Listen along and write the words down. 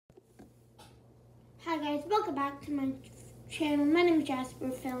Hi guys, welcome back to my channel. My name is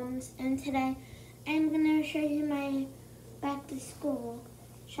Jasper Films, and today I'm going to show you my back to school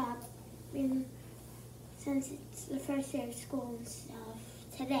shop since it's the first day of school and stuff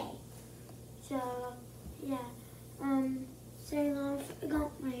today. So yeah, starting off, I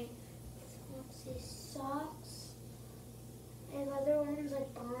got my socks. I have other ones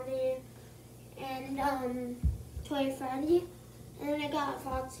like Bonnie and Toy Freddy, and then I got a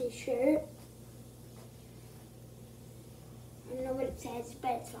Foxy shirt. I don't know what it says,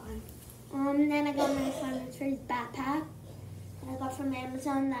 but it's fine. Then I got my Fireman's Friends backpack that I got from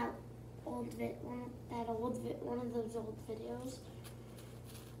Amazon. One of those old videos.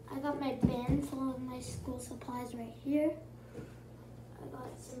 I got my bin full of my school supplies right here. I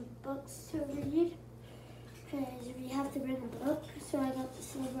got some books to read because you have to bring a book. So I got the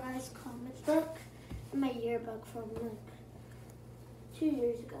Silver Eyes comic book and my yearbook from like 2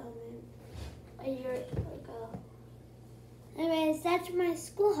 years ago, a year ago. Anyways, that's my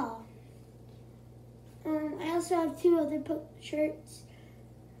school haul. I also have 2 other shirts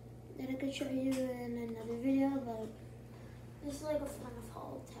that I could show you in another video, but this is like a fun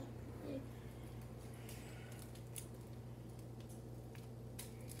haul technically.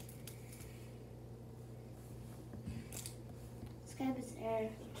 Sky was there.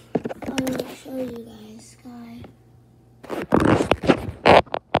 I'll show you guys, Sky.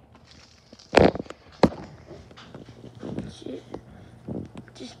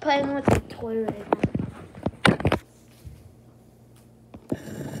 Just playing with the toy right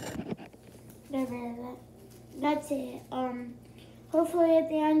now. That's it. Hopefully at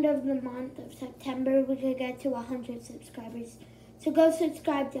the end of the month of September we could get to 100 subscribers. So go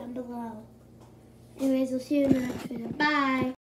subscribe down below. Anyways, I'll see you in the next video. Bye.